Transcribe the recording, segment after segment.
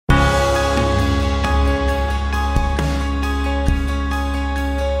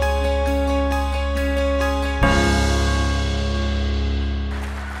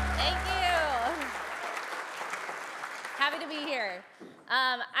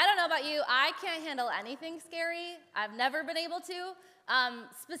I don't know about you, I can't handle anything scary. I've never been able to,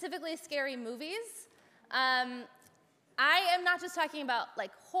 specifically scary movies. I am not just talking about like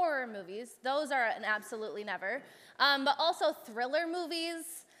horror movies, those are an absolutely never, but also thriller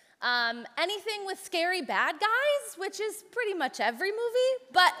movies, anything with scary bad guys, which is pretty much every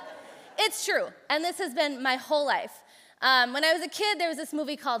movie, but it's true, and this has been my whole life. When I was a kid, there was this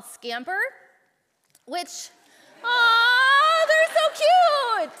movie called Scamper, which, aw, they're so cute!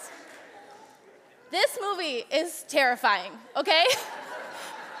 This movie is terrifying, okay?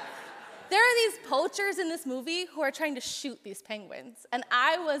 There are these poachers in this movie who are trying to shoot these penguins, and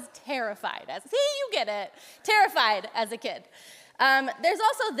I was terrified see, you get it, terrified as a kid. There's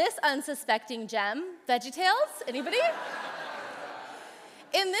also this unsuspecting gem, VeggieTales, anybody?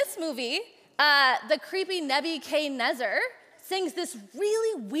 In this movie, the creepy Nebuchadnezzar sings this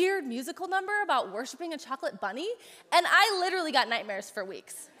really weird musical number about worshiping a chocolate bunny, and I literally got nightmares for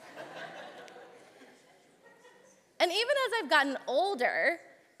weeks. And even as I've gotten older,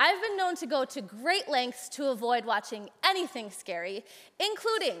 I've been known to go to great lengths to avoid watching anything scary,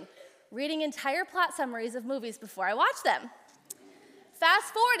 including reading entire plot summaries of movies before I watch them.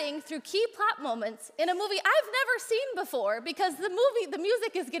 Fast forwarding through key plot moments in a movie I've never seen before because the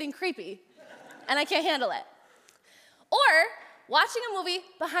music is getting creepy and I can't handle it. Or watching a movie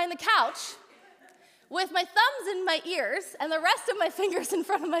behind the couch with my thumbs in my ears and the rest of my fingers in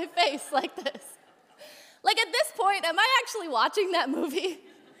front of my face like this. Like at this point, am I actually watching that movie?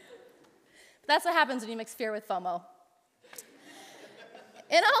 That's what happens when you mix fear with FOMO.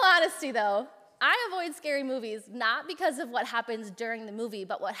 In all honesty though, I avoid scary movies not because of what happens during the movie,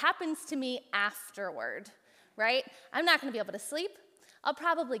 but what happens to me afterward, right? I'm not gonna be able to sleep. I'll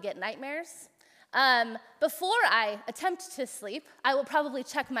probably get nightmares. Before I attempt to sleep, I will probably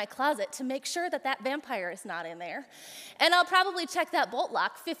check my closet to make sure that that vampire is not in there. And I'll probably check that bolt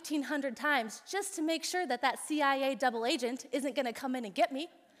lock 1,500 times just to make sure that that CIA double agent isn't gonna come in and get me.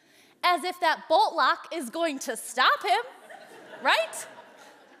 As if that bolt lock is going to stop him, right?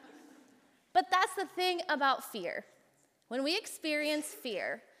 But that's the thing about fear. When we experience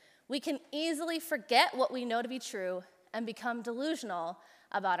fear, we can easily forget what we know to be true and become delusional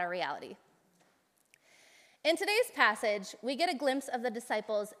about our reality. In today's passage, we get a glimpse of the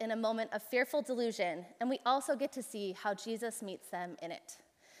disciples in a moment of fearful delusion, and we also get to see how Jesus meets them in it.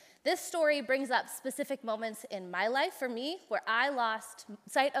 This story brings up specific moments in my life, for me, where I lost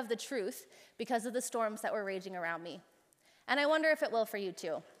sight of the truth because of the storms that were raging around me. And I wonder if it will for you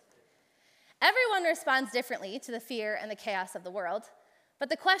too. Everyone responds differently to the fear and the chaos of the world, but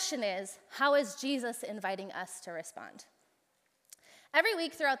the question is, how is Jesus inviting us to respond? Every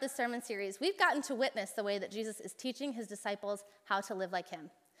week throughout this sermon series, we've gotten to witness the way that Jesus is teaching his disciples how to live like him.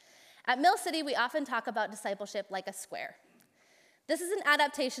 At Mill City, we often talk about discipleship like a square. This is an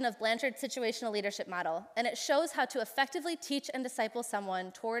adaptation of Blanchard's situational leadership model, and it shows how to effectively teach and disciple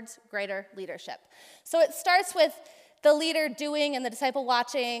someone towards greater leadership. So it starts with the leader doing and the disciple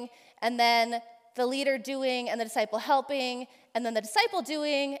watching, and then the leader doing and the disciple helping, and then the disciple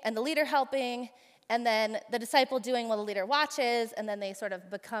doing and the leader helping, and then the disciple doing while the leader watches, and then they sort of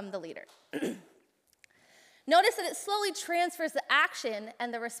become the leader. Notice that it slowly transfers the action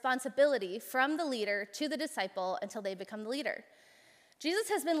and the responsibility from the leader to the disciple until they become the leader. Jesus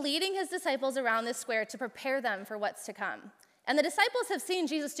has been leading his disciples around this square to prepare them for what's to come. And the disciples have seen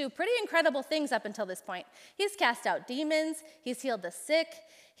Jesus do pretty incredible things up until this point. He's cast out demons, he's healed the sick,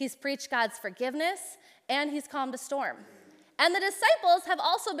 he's preached God's forgiveness, and he's calmed a storm. And the disciples have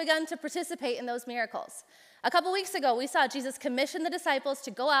also begun to participate in those miracles. A couple weeks ago, we saw Jesus commission the disciples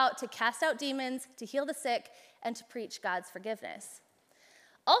to go out to cast out demons, to heal the sick, and to preach God's forgiveness.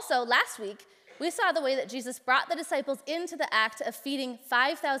 Also, last week, we saw the way that Jesus brought the disciples into the act of feeding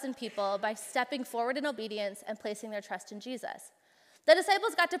 5,000 people by stepping forward in obedience and placing their trust in Jesus. The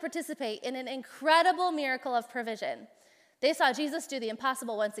disciples got to participate in an incredible miracle of provision. They saw Jesus do the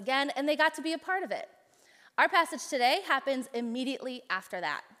impossible once again, and they got to be a part of it. Our passage today happens immediately after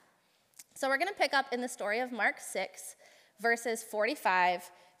that. So we're going to pick up in the story of Mark 6, verses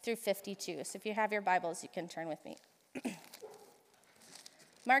 45 through 52. So if you have your Bibles, you can turn with me.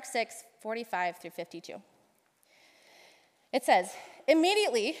 Mark 6, 45 through 52. It says,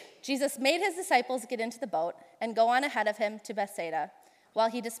 "Immediately, Jesus made his disciples get into the boat and go on ahead of him to Bethsaida,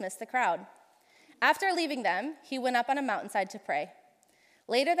 while he dismissed the crowd. After leaving them, he went up on a mountainside to pray.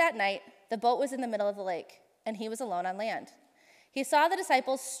 Later that night, the boat was in the middle of the lake, and he was alone on land. He saw the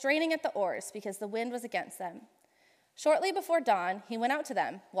disciples straining at the oars because the wind was against them. Shortly before dawn, he went out to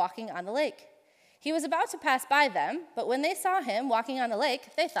them, walking on the lake. He was about to pass by them, but when they saw him walking on the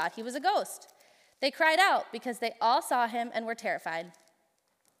lake, they thought he was a ghost. They cried out because they all saw him and were terrified.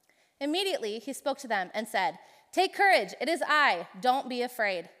 Immediately, he spoke to them and said, "Take courage, it is I, don't be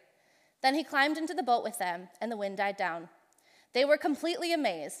afraid." Then he climbed into the boat with them, and the wind died down. They were completely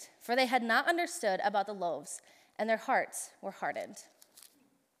amazed, for they had not understood about the loaves, and their hearts were hardened.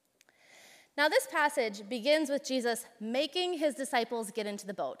 Now, this passage begins with Jesus making his disciples get into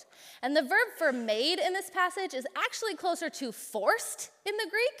the boat. And the verb for made in this passage is actually closer to forced in the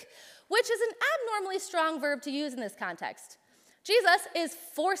Greek, which is an abnormally strong verb to use in this context. Jesus is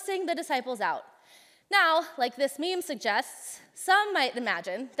forcing the disciples out. Now, like this meme suggests, some might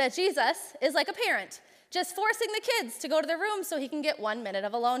imagine that Jesus is like a parent, just forcing the kids to go to their room so he can get 1 minute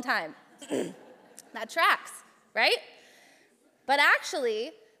of alone time. That tracks, right? But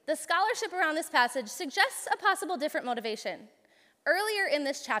actually, the scholarship around this passage suggests a possible different motivation. Earlier in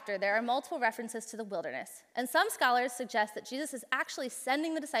this chapter, there are multiple references to the wilderness, and some scholars suggest that Jesus is actually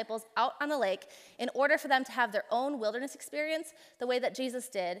sending the disciples out on the lake in order for them to have their own wilderness experience the way that Jesus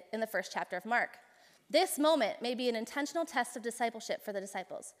did in the first chapter of Mark. This moment may be an intentional test of discipleship for the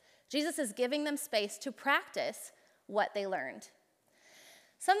disciples. Jesus is giving them space to practice what they learned.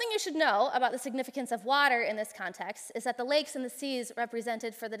 Something you should know about the significance of water in this context is that the lakes and the seas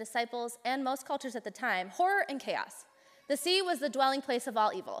represented for the disciples and most cultures at the time horror and chaos. The sea was the dwelling place of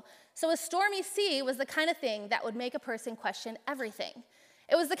all evil. So a stormy sea was the kind of thing that would make a person question everything.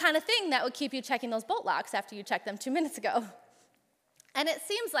 It was the kind of thing that would keep you checking those boat locks after you checked them 2 minutes ago. And it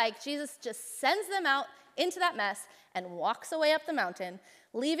seems like Jesus just sends them out into that mess and walks away up the mountain,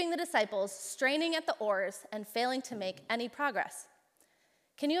 leaving the disciples straining at the oars and failing to make any progress.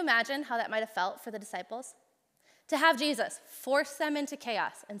 Can you imagine how that might have felt for the disciples? To have Jesus force them into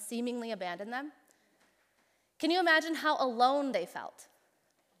chaos and seemingly abandon them? Can you imagine how alone they felt?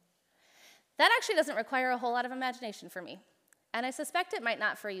 That actually doesn't require a whole lot of imagination for me, and I suspect it might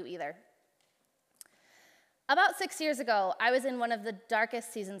not for you either. About 6 years ago, I was in one of the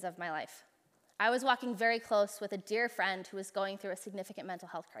darkest seasons of my life. I was walking very close with a dear friend who was going through a significant mental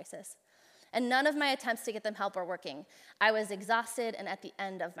health crisis, and none of my attempts to get them help were working. I was exhausted and at the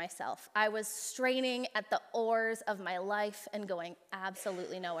end of myself. I was straining at the oars of my life and going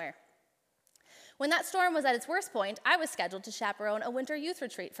absolutely nowhere. When that storm was at its worst point, I was scheduled to chaperone a winter youth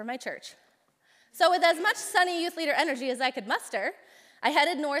retreat for my church. So with as much sunny youth leader energy as I could muster, I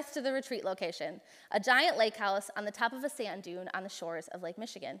headed north to the retreat location, a giant lake house on the top of a sand dune on the shores of Lake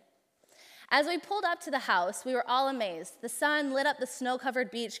Michigan. As we pulled up to the house, we were all amazed. The sun lit up the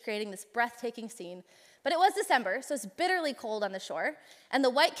snow-covered beach, creating this breathtaking scene. But it was December, so it's bitterly cold on the shore, and the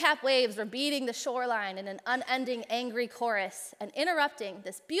white-capped waves were beating the shoreline in an unending, angry chorus, and interrupting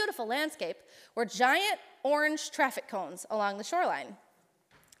this beautiful landscape were giant orange traffic cones along the shoreline.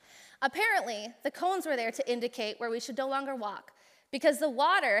 Apparently, the cones were there to indicate where we should no longer walk, because the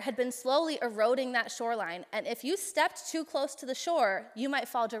water had been slowly eroding that shoreline, and if you stepped too close to the shore, you might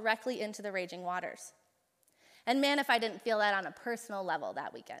fall directly into the raging waters. And man, if I didn't feel that on a personal level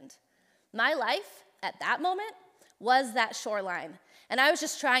that weekend. My life, at that moment, was that shoreline, and I was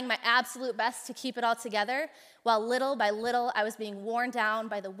just trying my absolute best to keep it all together, while little by little I was being worn down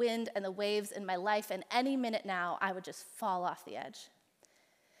by the wind and the waves in my life, and any minute now I would just fall off the edge.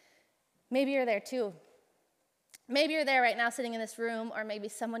 Maybe you're there too. Maybe you're there right now sitting in this room, or maybe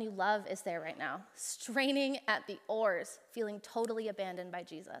someone you love is there right now, straining at the oars, feeling totally abandoned by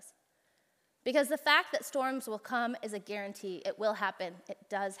Jesus. Because the fact that storms will come is a guarantee. It will happen. It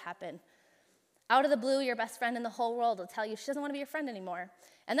does happen. Out of the blue, your best friend in the whole world will tell you she doesn't want to be your friend anymore.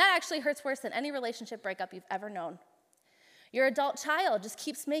 And that actually hurts worse than any relationship breakup you've ever known. Your adult child just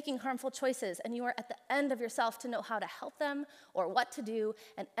keeps making harmful choices, and you are at the end of yourself to know how to help them or what to do,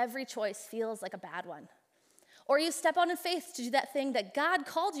 and every choice feels like a bad one. Or you step out in faith to do that thing that God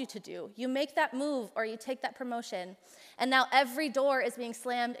called you to do. You make that move or you take that promotion. And now every door is being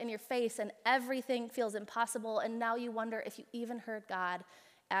slammed in your face and everything feels impossible. And now you wonder if you even heard God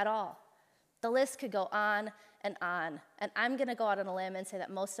at all. The list could go on. And I'm going to go out on a limb and say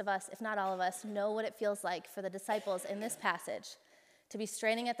that most of us, if not all of us, know what it feels like for the disciples in this passage to be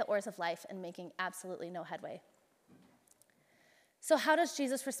straining at the oars of life and making absolutely no headway. So how does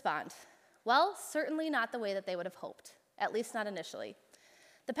Jesus respond? Well, certainly not the way that they would have hoped, at least not initially.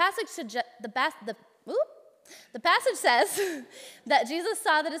 The passage says that Jesus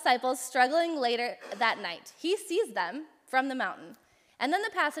saw the disciples struggling later that night. He sees them from the mountain. And then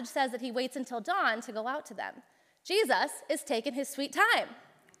the passage says that he waits until dawn to go out to them. Jesus is taking his sweet time.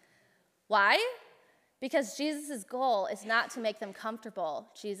 Why? Because Jesus' goal is not to make them comfortable.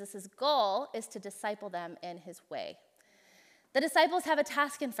 Jesus' goal is to disciple them in his way. The disciples have a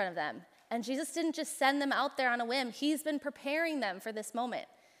task in front of them. And Jesus didn't just send them out there on a whim. He's been preparing them for this moment.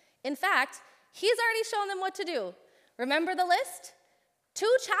 In fact, he's already shown them what to do. Remember the list?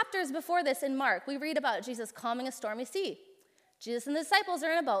 2 chapters before this in Mark, we read about Jesus calming a stormy sea. Jesus and the disciples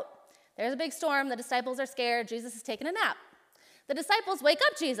are in a boat. There's a big storm. The disciples are scared. Jesus is taking a nap. The disciples wake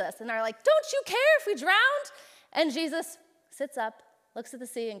up Jesus and are like, don't you care if we drowned? And Jesus sits up, looks at the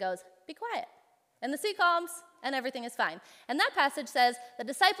sea, and goes, be quiet. And the sea calms, and everything is fine. And that passage says the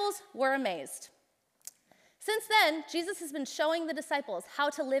disciples were amazed. Since then, Jesus has been showing the disciples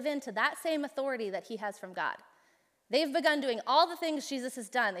how to live into that same authority that he has from God. They've begun doing all the things Jesus has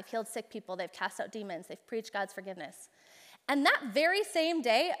done. They've healed sick people. They've cast out demons. They've preached God's forgiveness. And that very same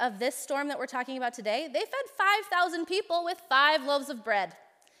day of this storm that we're talking about today, they fed 5,000 people with 5 loaves of bread.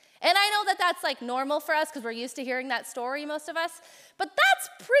 And I know that that's like normal for us because we're used to hearing that story, most of us, but that's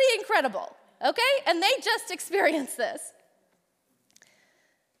pretty incredible, okay? And they just experienced this.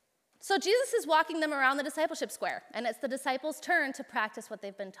 So Jesus is walking them around the discipleship square, and it's the disciples' turn to practice what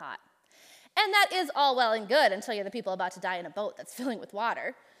they've been taught. And that is all well and good until you're the people about to die in a boat that's filling with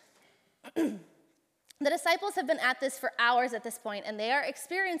water. The disciples have been at this for hours at this point, and they are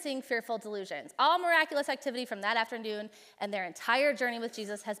experiencing fearful delusions. All miraculous activity from that afternoon and their entire journey with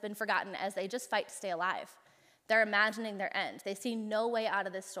Jesus has been forgotten as they just fight to stay alive. They're imagining their end. They see no way out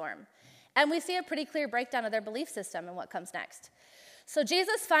of this storm. And we see a pretty clear breakdown of their belief system and what comes next. So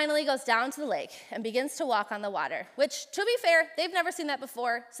Jesus finally goes down to the lake and begins to walk on the water, which, to be fair, they've never seen that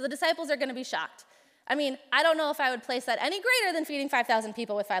before, so the disciples are going to be shocked. I mean, I don't know if I would place that any greater than feeding 5,000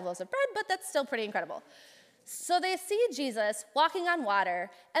 people with 5 loaves of bread, but that's still pretty incredible. So they see Jesus walking on water,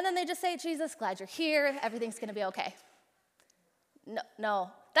 and then they just say, Jesus, glad you're here. Everything's going to be okay.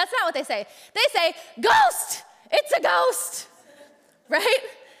 No, that's not what they say. They say, ghost! It's a ghost! Right?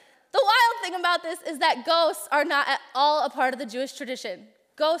 The wild thing about this is that ghosts are not at all a part of the Jewish tradition.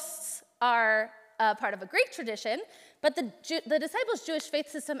 Ghosts are a part of a Greek tradition, but the disciples' Jewish faith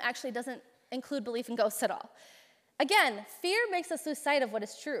system actually doesn't include belief in ghosts at all. Again, fear makes us lose sight of what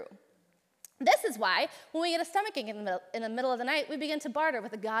is true. This is why, when we get a stomachache in the middle of the night, we begin to barter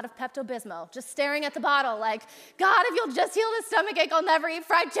with the god of Pepto-Bismol, just staring at the bottle like, God, if you'll just heal this stomachache, I'll never eat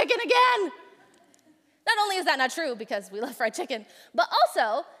fried chicken again. Not only is that not true, because we love fried chicken, but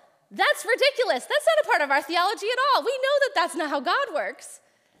also, that's ridiculous. That's not a part of our theology at all. We know that that's not how God works.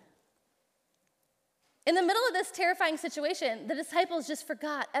 In the middle of this terrifying situation, the disciples just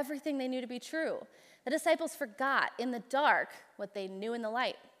forgot everything they knew to be true. The disciples forgot in the dark what they knew in the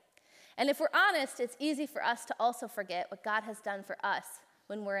light. And if we're honest, it's easy for us to also forget what God has done for us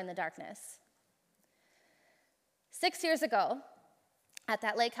when we're in the darkness. 6 years ago, at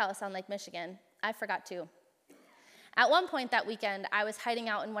that lake house on Lake Michigan, I forgot too. At one point that weekend, I was hiding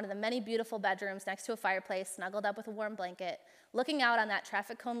out in one of the many beautiful bedrooms next to a fireplace, snuggled up with a warm blanket, looking out on that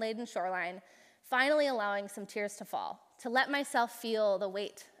traffic cone-laden shoreline, finally allowing some tears to fall, to let myself feel the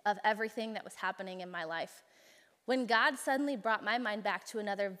weight of everything that was happening in my life, when God suddenly brought my mind back to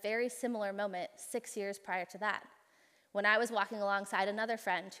another very similar moment 6 years prior to that, when I was walking alongside another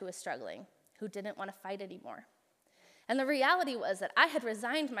friend who was struggling, who didn't want to fight anymore. And the reality was that I had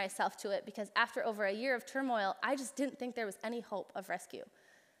resigned myself to it because after over a year of turmoil, I just didn't think there was any hope of rescue.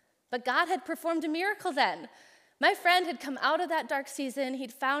 But God had performed a miracle then. My friend had come out of that dark season,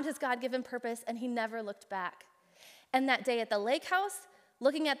 he'd found his God-given purpose, and he never looked back. And that day at the lake house,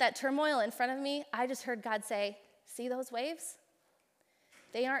 looking at that turmoil in front of me, I just heard God say, see those waves?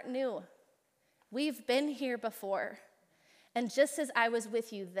 They aren't new. We've been here before. And just as I was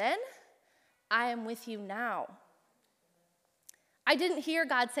with you then, I am with you now. I didn't hear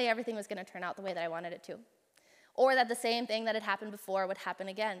God say everything was going to turn out the way that I wanted it to, or that the same thing that had happened before would happen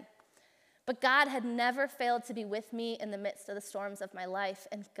again. But God had never failed to be with me in the midst of the storms of my life,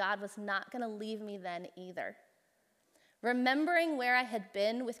 and God was not going to leave me then either. Remembering where I had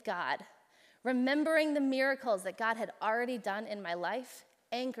been with God, remembering the miracles that God had already done in my life,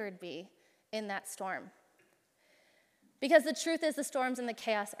 anchored me in that storm. Because the truth is, the storms and the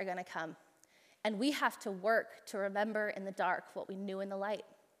chaos are going to come. And we have to work to remember in the dark what we knew in the light.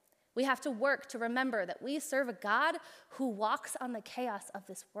 We have to work to remember that we serve a God who walks on the chaos of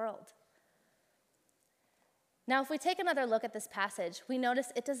this world. Now, if we take another look at this passage, we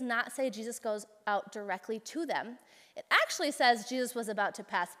notice it does not say Jesus goes out directly to them. It actually says Jesus was about to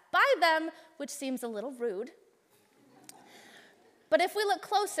pass by them, which seems a little rude. But if we look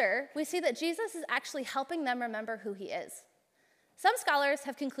closer, we see that Jesus is actually helping them remember who he is. Some scholars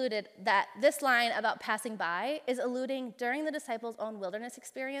have concluded that this line about passing by is alluding during the disciples' own wilderness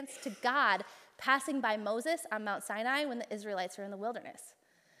experience to God passing by Moses on Mount Sinai when the Israelites were in the wilderness.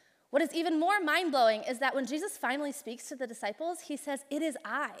 What is even more mind-blowing is that when Jesus finally speaks to the disciples, he says, "It is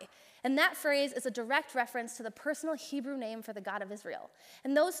I." And that phrase is a direct reference to the personal Hebrew name for the God of Israel.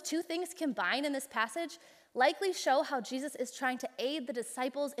 And those two things combined in this passage likely show how Jesus is trying to aid the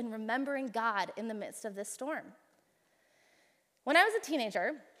disciples in remembering God in the midst of this storm. When I was a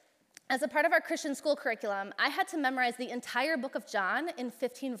teenager, as a part of our Christian school curriculum, I had to memorize the entire book of John in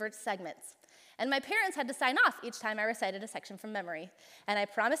 15-verse segments. And my parents had to sign off each time I recited a section from memory. And I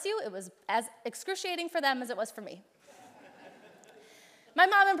promise you, it was as excruciating for them as it was for me. My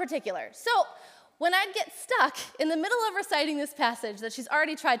mom in particular. So when I'd get stuck in the middle of reciting this passage that she's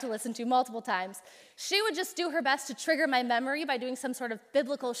already tried to listen to multiple times, she would just do her best to trigger my memory by doing some sort of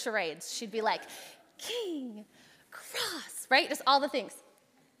biblical charades. She'd be like, king, cross, right? Just all the things.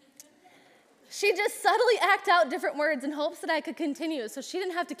 She'd just subtly act out different words in hopes that I could continue, so she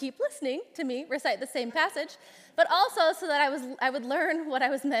didn't have to keep listening to me recite the same passage, but also so that I would learn what I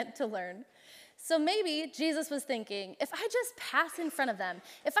was meant to learn. So maybe Jesus was thinking, if I just pass in front of them,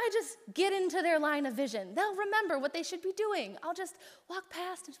 if I just get into their line of vision, they'll remember what they should be doing. I'll just walk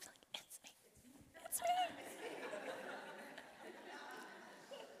past and just be like, it's me.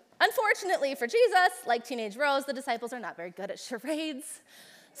 Unfortunately for Jesus, like teenage Rose, the disciples are not very good at charades.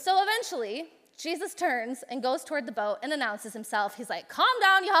 So eventually, Jesus turns and goes toward the boat and announces himself. He's like, calm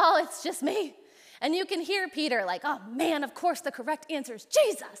down, y'all, it's just me. And you can hear Peter like, oh man, of course the correct answer is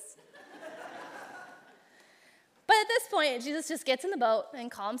Jesus. But at this point, Jesus just gets in the boat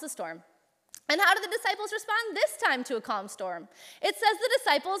and calms the storm. And how do the disciples respond this time to a calm storm? It says the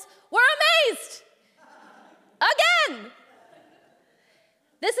disciples were amazed. Again.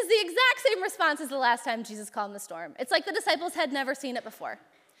 This is the exact same response as the last time Jesus calmed the storm. It's like the disciples had never seen it before.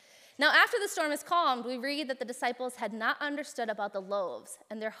 Now, after the storm is calmed, we read that the disciples had not understood about the loaves,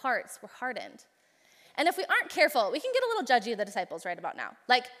 and their hearts were hardened. And if we aren't careful, we can get a little judgy of the disciples right about now.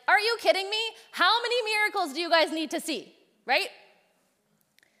 Like, are you kidding me? How many miracles do you guys need to see, right?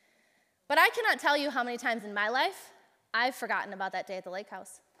 But I cannot tell you how many times in my life I've forgotten about that day at the lake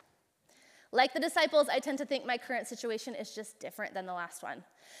house. Like the disciples, I tend to think my current situation is just different than the last one.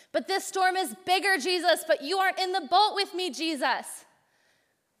 But this storm is bigger, Jesus, but you aren't in the boat with me, Jesus.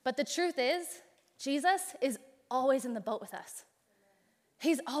 But the truth is, Jesus is always in the boat with us.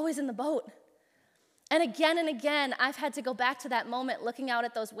 He's always in the boat. And again, I've had to go back to that moment looking out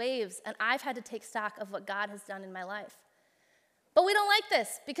at those waves, and I've had to take stock of what God has done in my life. But we don't like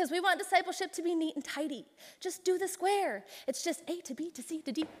this because we want discipleship to be neat and tidy. Just do the square. It's just A to B to C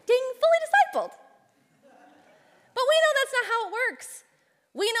to D, ding, fully discipled. But we know that's not how it works.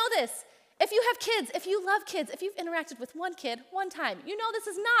 We know this. If you have kids, if you love kids, if you've interacted with one kid one time, you know this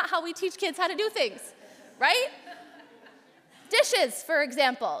is not how we teach kids how to do things, right? Dishes, for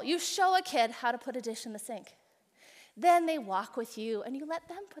example. You show a kid how to put a dish in the sink. Then they walk with you and you let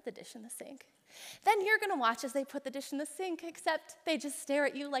them put the dish in the sink. Then you're going to watch as they put the dish in the sink, except they just stare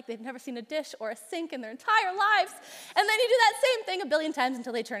at you like they've never seen a dish or a sink in their entire lives. And then you do that same thing a billion times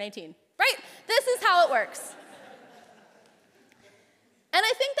until they turn 18, right? This is how it works. And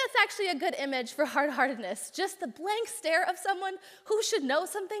I think that's actually a good image for hard-heartedness, just the blank stare of someone who should know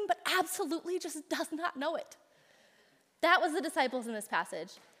something but absolutely just does not know it. That was the disciples in this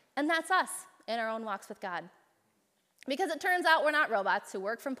passage, and that's us in our own walks with God. Because it turns out we're not robots who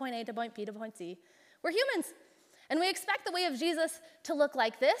work from point A to point B to point C. We're humans, and we expect the way of Jesus to look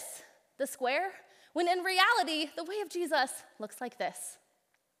like this, the square, when in reality, the way of Jesus looks like this.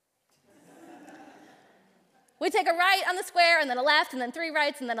 We take a right on the square, and then a left, and then 3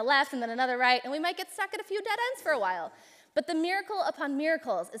 rights, and then a left, and then another right, and we might get stuck at a few dead ends for a while. But the miracle upon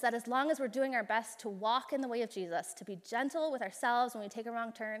miracles is that as long as we're doing our best to walk in the way of Jesus, to be gentle with ourselves when we take a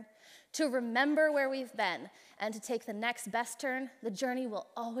wrong turn, to remember where we've been, and to take the next best turn, the journey will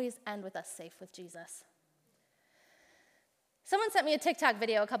always end with us safe with Jesus. Someone sent me a TikTok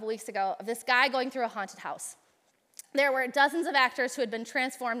video a couple weeks ago of this guy going through a haunted house. There were dozens of actors who had been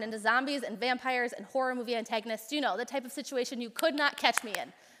transformed into zombies and vampires and horror movie antagonists. You know, the type of situation you could not catch me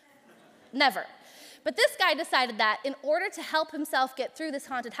in. Never. But this guy decided that in order to help himself get through this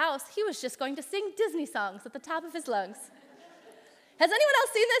haunted house, he was just going to sing Disney songs at the top of his lungs. Has anyone else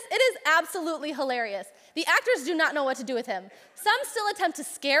seen this? It is absolutely hilarious. The actors do not know what to do with him. Some still attempt to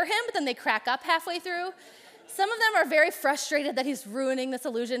scare him, but then they crack up halfway through. Some of them are very frustrated that he's ruining this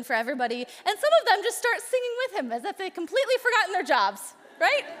illusion for everybody, and some of them just start singing with him as if they'd completely forgotten their jobs,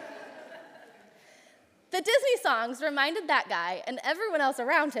 right? The Disney songs reminded that guy and everyone else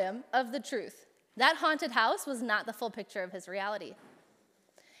around him of the truth. That haunted house was not the full picture of his reality.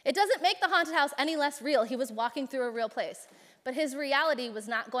 It doesn't make the haunted house any less real. He was walking through a real place. But his reality was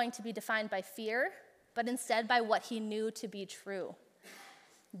not going to be defined by fear, but instead by what he knew to be true.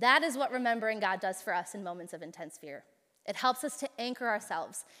 That is what remembering God does for us in moments of intense fear. It helps us to anchor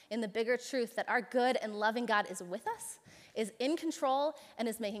ourselves in the bigger truth that our good and loving God is with us, is in control, and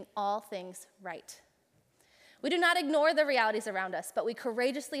is making all things right. We do not ignore the realities around us, but we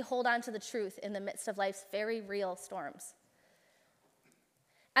courageously hold on to the truth in the midst of life's very real storms.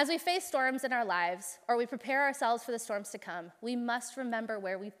 As we face storms in our lives, or we prepare ourselves for the storms to come, we must remember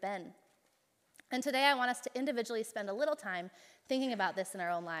where we've been. And today I want us to individually spend a little time thinking about this in our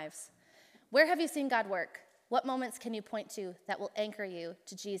own lives. Where have you seen God work? What moments can you point to that will anchor you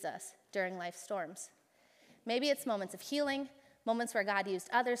to Jesus during life's storms? Maybe it's moments of healing, moments where God used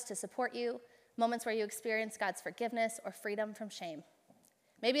others to support you, moments where you experience God's forgiveness or freedom from shame.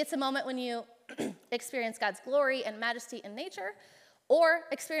 Maybe it's a moment when you experience God's glory and majesty in nature, or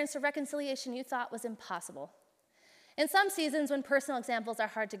experience a reconciliation you thought was impossible. In some seasons when personal examples are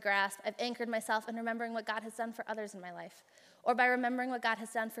hard to grasp, I've anchored myself in remembering what God has done for others in my life, or by remembering what God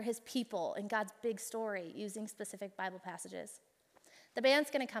has done for his people in God's big story using specific Bible passages. The band's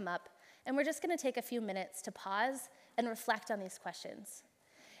going to come up, and we're just going to take a few minutes to pause and reflect on these questions.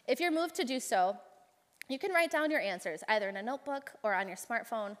 If you're moved to do so, you can write down your answers, either in a notebook or on your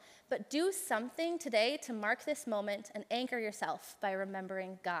smartphone, but do something today to mark this moment and anchor yourself by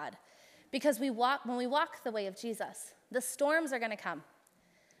remembering God. Because when we walk the way of Jesus, the storms are going to come.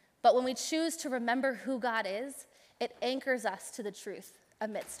 But when we choose to remember who God is, it anchors us to the truth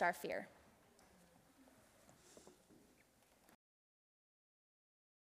amidst our fear.